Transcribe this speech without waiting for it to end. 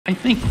I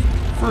think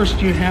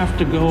first you have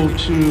to go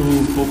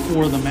to,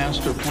 before the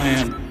master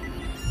plan,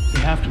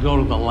 you have to go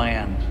to the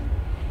land.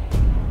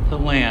 The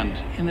land.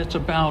 And it's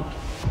about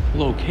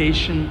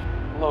location,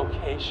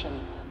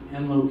 location,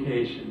 and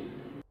location.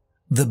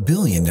 The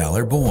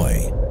Billion-Dollar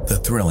Boy, the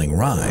thrilling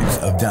rise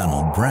of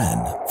Donald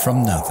Bren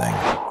from nothing.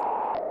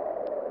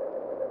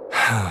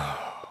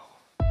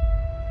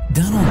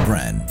 Donald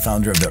Bren,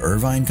 founder of the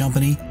Irvine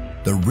Company,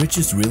 the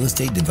richest real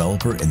estate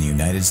developer in the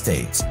United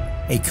States,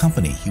 a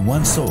company he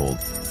once sold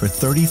for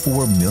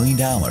 $34 million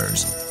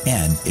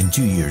and in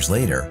 2 years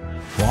later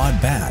bought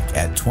back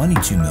at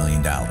 $22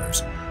 million,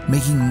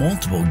 making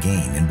multiple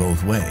gain in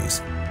both ways.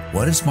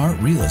 What a smart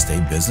real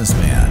estate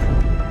businessman.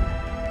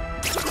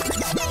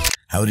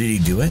 How did he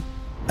do it?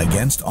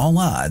 Against all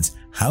odds,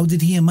 how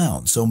did he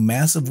amount so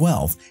massive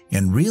wealth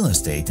in real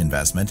estate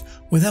investment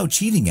without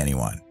cheating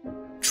anyone?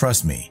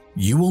 Trust me,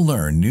 you will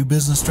learn new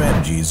business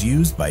strategies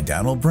used by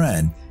Donald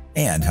Bren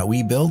and how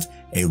he built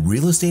a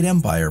real estate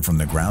empire from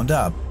the ground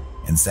up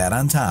and sat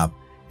on top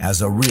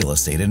as a real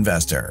estate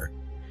investor.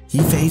 He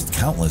faced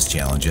countless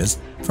challenges,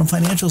 from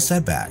financial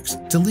setbacks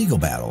to legal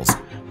battles,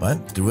 but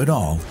through it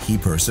all, he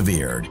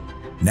persevered.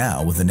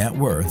 Now, with a net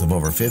worth of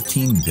over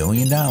 $15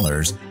 billion,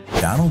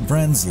 Donald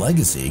Bren's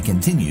legacy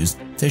continues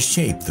to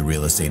shape the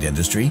real estate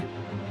industry.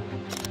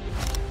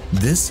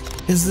 This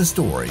is the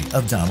story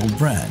of Donald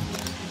Bren,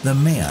 the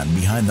man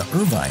behind the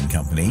Irvine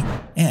Company,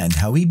 and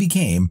how he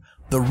became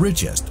the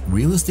richest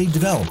real estate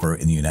developer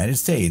in the United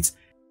States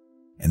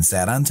and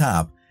sat on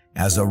top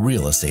as a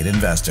real estate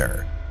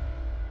investor.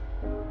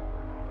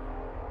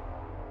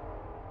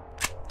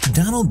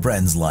 Donald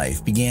Bren's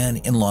life began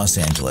in Los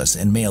Angeles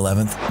on May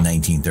 11,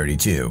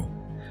 1932.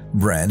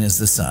 Bren is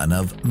the son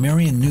of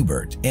Marion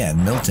Newbert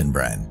and Milton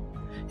Bren.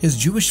 His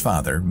Jewish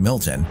father,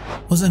 Milton,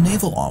 was a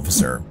naval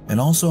officer and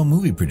also a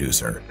movie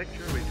producer.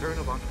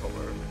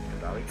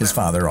 His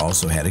father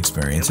also had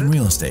experience in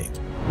real estate.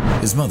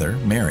 His mother,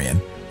 Marion,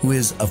 who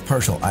is of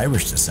partial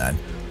Irish descent,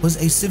 was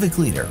a civic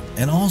leader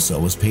and also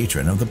was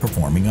patron of the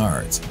performing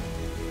arts.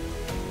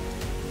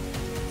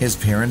 His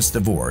parents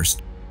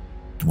divorced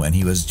when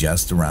he was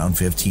just around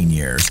 15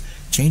 years,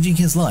 changing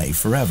his life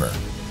forever.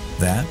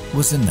 That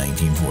was in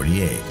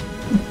 1948.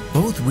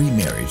 Both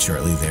remarried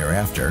shortly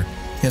thereafter,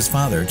 his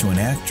father to an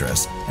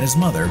actress and his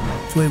mother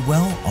to a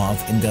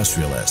well-off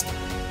industrialist.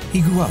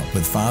 He grew up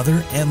with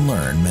father and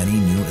learned many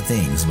new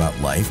things about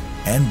life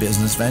and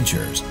business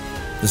ventures.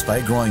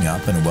 Despite growing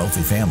up in a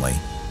wealthy family,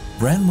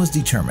 Bren was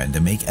determined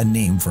to make a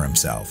name for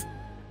himself.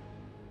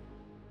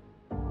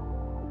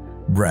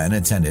 Bren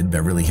attended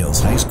Beverly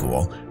Hills High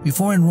School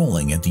before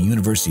enrolling at the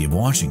University of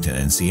Washington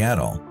in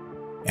Seattle.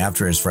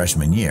 After his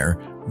freshman year,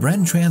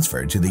 Bren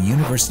transferred to the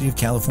University of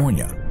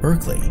California,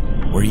 Berkeley,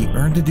 where he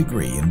earned a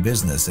degree in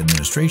business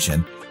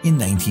administration in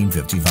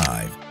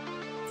 1955.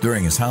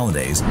 During his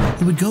holidays,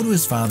 he would go to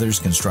his father's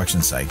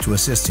construction site to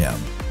assist him.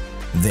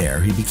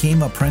 There, he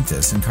became an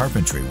apprentice in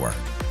carpentry work.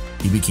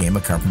 He became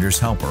a carpenter's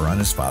helper on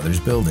his father's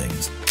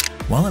buildings.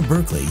 While at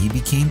Berkeley, he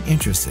became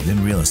interested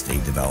in real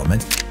estate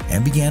development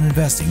and began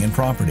investing in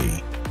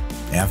property.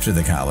 After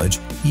the college,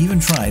 he even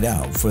tried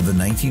out for the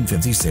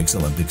 1956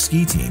 Olympic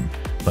ski team,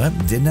 but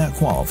did not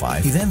qualify.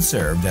 He then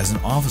served as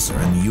an officer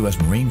in the U.S.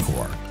 Marine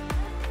Corps.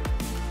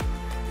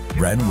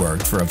 Bren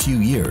worked for a few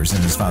years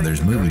in his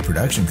father's movie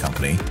production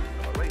company,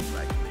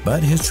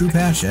 but his true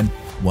passion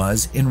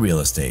was in real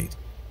estate.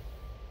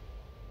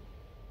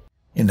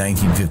 In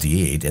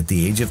 1958, at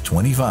the age of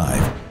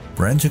 25,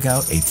 Bren took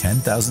out a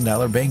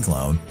 $10,000 bank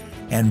loan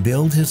and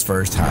built his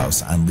first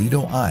house on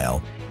Lido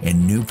Isle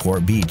in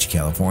Newport Beach,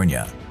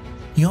 California.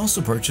 He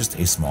also purchased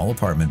a small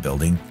apartment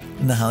building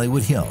in the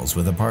Hollywood Hills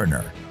with a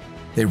partner.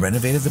 They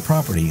renovated the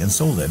property and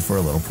sold it for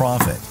a little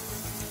profit.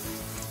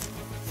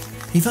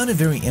 He found it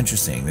very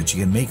interesting that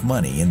you can make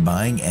money in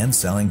buying and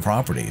selling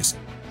properties.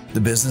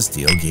 The business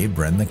deal gave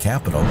Bren the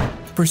capital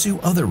to pursue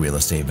other real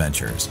estate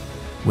ventures.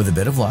 With a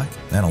bit of luck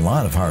and a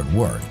lot of hard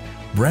work,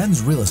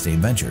 Bren's real estate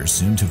ventures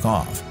soon took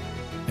off.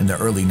 In the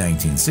early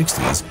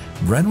 1960s,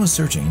 Bren was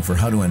searching for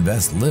how to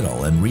invest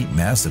little and reap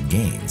massive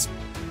gains.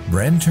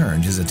 Bren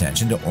turned his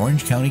attention to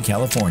Orange County,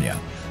 California,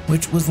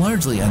 which was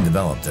largely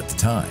undeveloped at the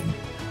time.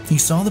 He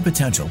saw the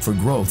potential for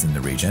growth in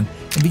the region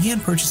and began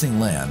purchasing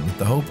land with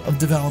the hope of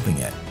developing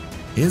it.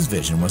 His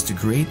vision was to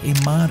create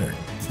a modern,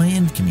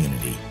 planned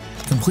community,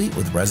 complete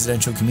with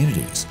residential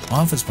communities,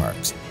 office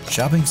parks,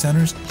 shopping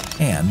centers,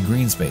 and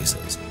green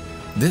spaces.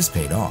 This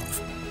paid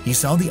off. He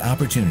saw the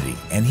opportunity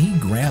and he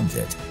grabbed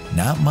it,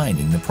 not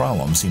minding the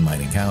problems he might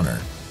encounter.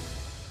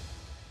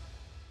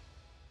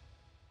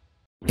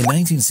 In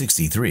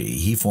 1963,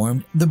 he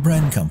formed the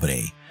Bren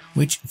Company,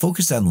 which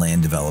focused on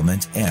land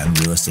development and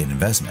real estate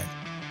investment.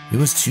 It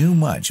was too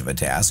much of a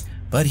task,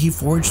 but he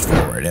forged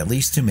forward at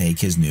least to make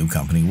his new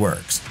company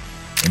works.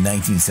 In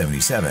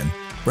 1977,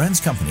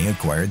 Bren's company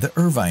acquired the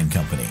Irvine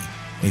Company,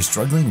 a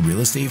struggling real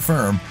estate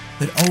firm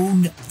that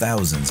owned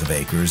thousands of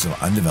acres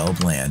of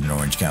undeveloped land in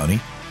Orange County.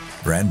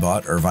 Bren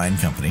bought Irvine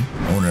Company,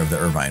 owner of the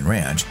Irvine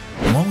Ranch,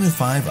 along with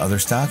 5 other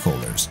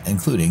stockholders,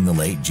 including the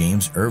late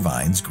James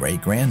Irvine's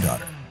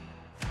great-granddaughter.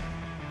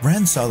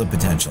 Bren saw the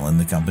potential in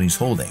the company's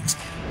holdings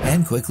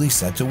and quickly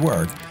set to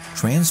work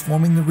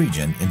transforming the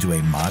region into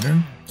a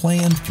modern,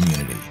 planned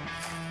community.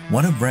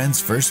 One of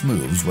Bren's first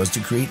moves was to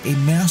create a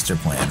master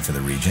plan for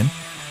the region,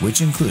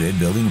 which included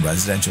building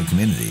residential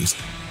communities,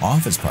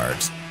 office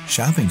parks,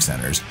 shopping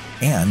centers,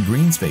 and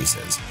green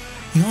spaces.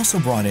 He also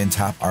brought in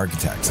top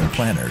architects and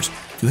planners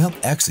to help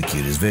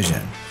execute his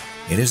vision.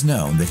 It is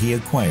known that he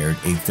acquired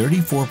a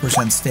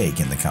 34% stake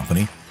in the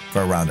company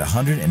for around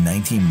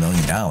 $119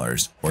 million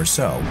or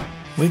so,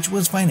 which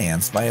was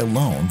financed by a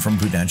loan from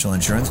Prudential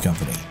Insurance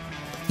Company.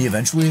 He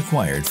eventually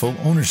acquired full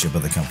ownership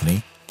of the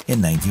company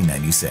in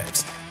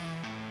 1996.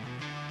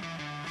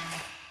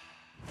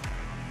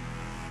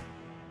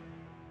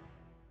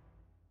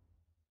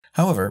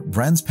 However,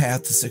 Bren's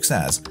path to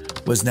success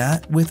was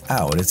not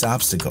without its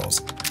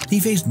obstacles. He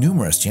faced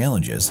numerous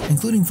challenges,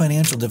 including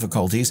financial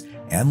difficulties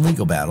and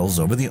legal battles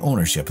over the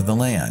ownership of the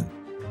land.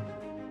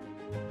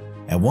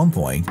 At one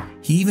point,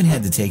 he even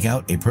had to take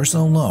out a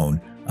personal loan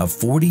of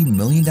 $40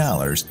 million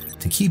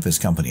to keep his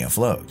company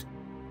afloat.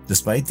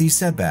 Despite these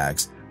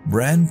setbacks,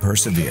 Bren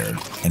persevered,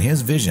 and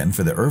his vision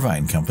for the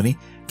Irvine Company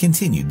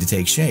continued to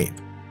take shape.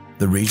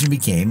 The region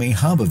became a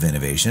hub of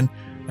innovation,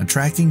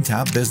 attracting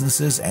top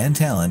businesses and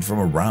talent from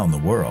around the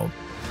world.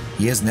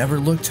 He has never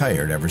looked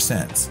tired ever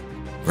since.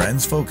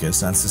 Bren's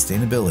focus on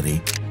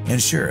sustainability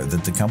ensured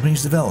that the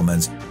company's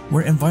developments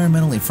were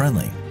environmentally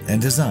friendly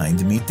and designed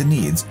to meet the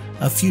needs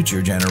of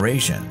future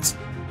generations.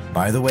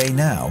 By the way,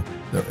 now,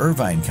 the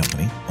Irvine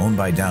Company, owned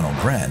by Donald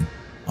Bren,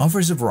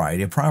 offers a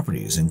variety of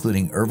properties,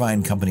 including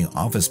Irvine Company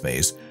office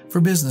space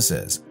for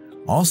businesses.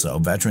 Also,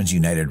 Veterans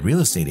United real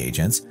estate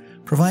agents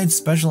provide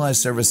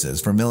specialized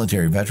services for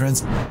military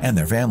veterans and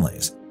their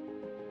families.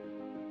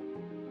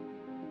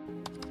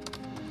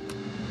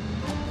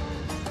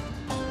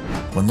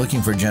 When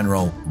looking for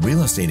general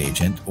real estate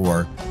agent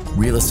or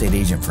real estate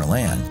agent for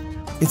land,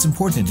 it's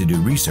important to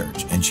do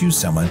research and choose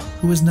someone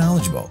who is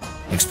knowledgeable,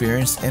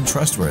 experienced, and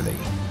trustworthy.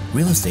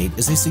 Real estate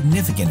is a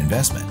significant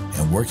investment,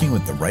 and working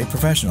with the right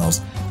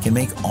professionals can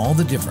make all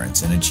the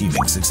difference in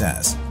achieving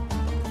success.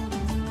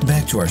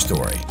 Back to our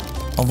story.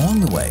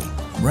 Along the way,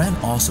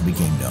 Bren also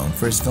became known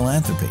for his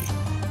philanthropy.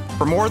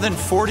 For more than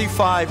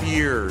 45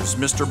 years,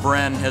 Mr.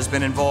 Bren has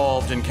been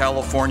involved in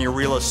California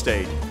real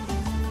estate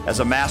as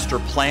a master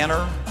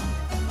planner,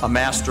 a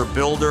master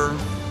builder,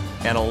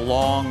 and a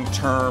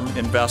long-term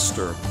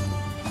investor.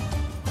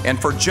 And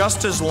for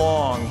just as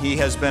long, he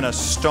has been a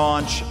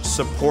staunch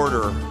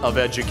supporter of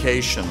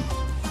education.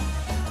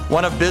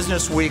 One of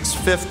Business Week's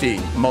 50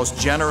 most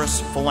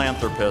generous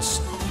philanthropists,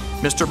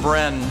 Mr.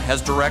 Bren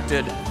has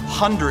directed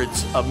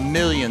hundreds of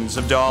millions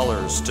of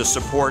dollars to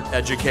support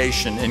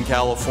education in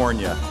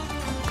California.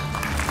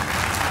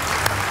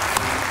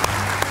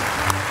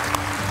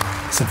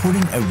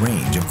 Supporting a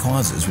range of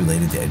causes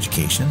related to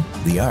education,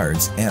 the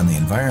arts, and the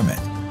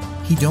environment.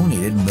 He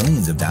donated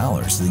millions of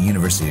dollars to the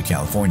University of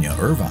California,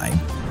 Irvine,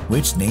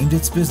 which named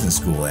its business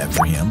school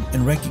after him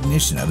in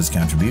recognition of his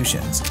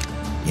contributions.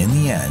 In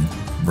the end,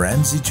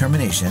 Bren's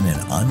determination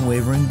and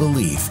unwavering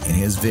belief in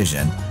his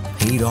vision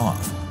paid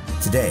off.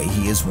 Today,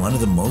 he is one of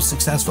the most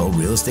successful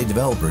real estate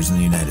developers in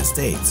the United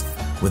States,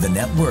 with a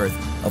net worth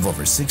of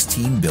over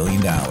 $16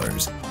 billion.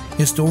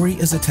 His story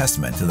is a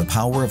testament to the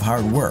power of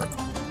hard work,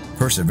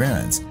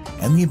 perseverance,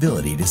 and the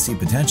ability to see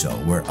potential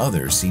where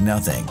others see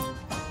nothing.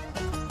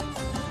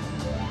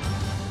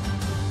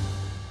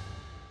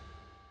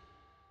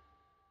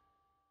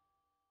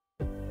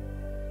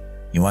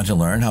 You want to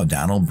learn how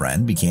Donald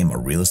Bren became a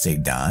real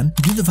estate don?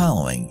 Do the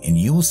following and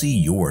you will see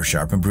your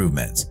sharp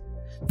improvements.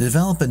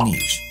 Develop a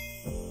niche.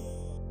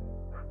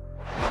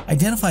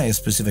 Identify a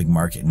specific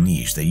market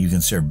niche that you can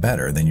serve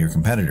better than your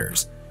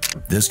competitors.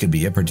 This could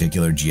be a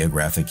particular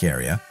geographic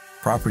area,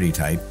 property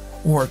type,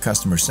 or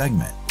customer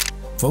segment.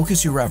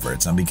 Focus your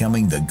efforts on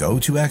becoming the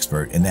go-to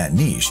expert in that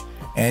niche,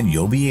 and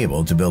you'll be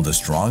able to build a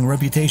strong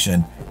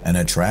reputation and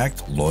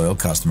attract loyal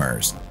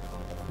customers.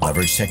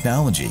 Leverage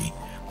technology.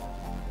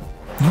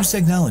 Use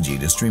technology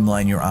to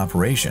streamline your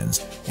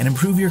operations and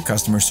improve your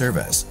customer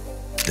service.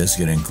 This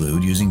could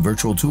include using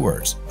virtual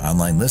tours,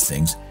 online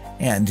listings,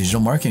 and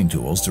digital marketing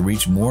tools to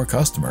reach more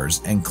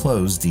customers and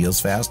close deals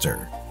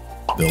faster.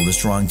 Build a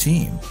strong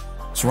team.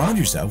 Surround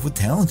yourself with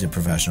talented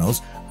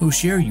professionals who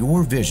share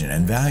your vision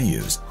and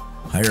values.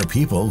 Hire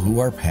people who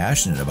are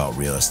passionate about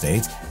real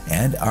estate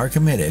and are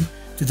committed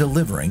to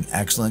delivering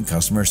excellent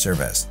customer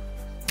service.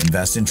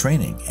 Invest in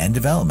training and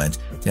development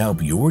to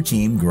help your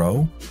team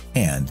grow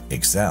and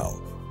excel.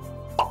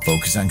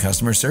 Focus on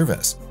customer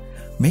service.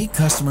 Make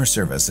customer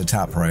service a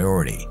top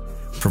priority.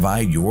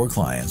 Provide your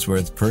clients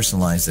with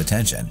personalized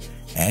attention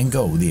and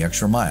go the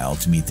extra mile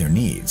to meet their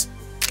needs.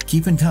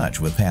 Keep in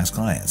touch with past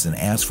clients and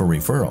ask for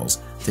referrals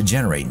to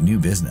generate new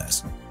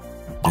business.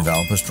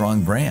 Develop a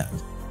strong brand.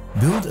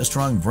 Build a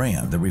strong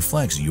brand that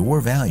reflects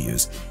your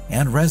values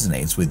and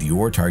resonates with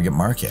your target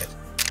market.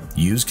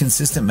 Use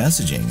consistent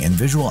messaging and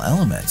visual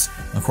elements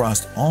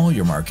across all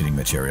your marketing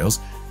materials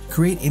to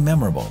create a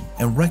memorable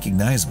and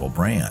recognizable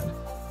brand.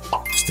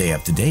 Stay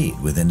up to date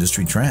with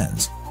industry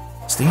trends.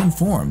 Stay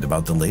informed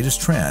about the latest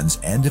trends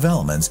and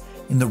developments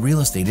in the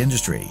real estate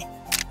industry.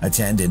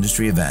 Attend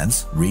industry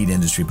events, read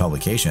industry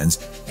publications,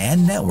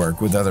 and network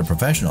with other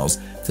professionals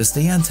to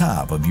stay on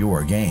top of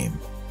your game.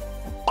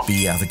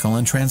 Be ethical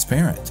and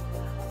transparent.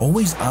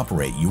 Always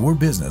operate your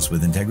business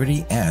with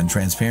integrity and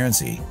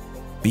transparency.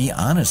 Be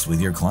honest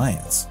with your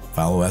clients,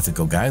 follow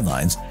ethical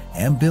guidelines,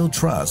 and build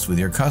trust with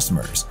your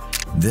customers.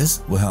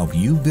 This will help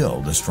you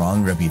build a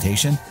strong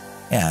reputation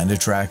and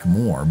attract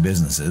more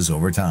businesses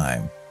over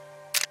time.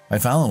 By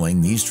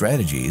following these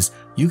strategies,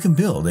 you can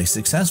build a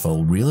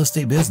successful real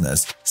estate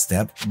business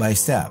step by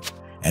step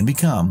and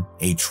become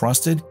a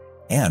trusted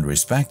and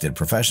respected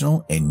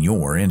professional in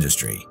your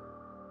industry.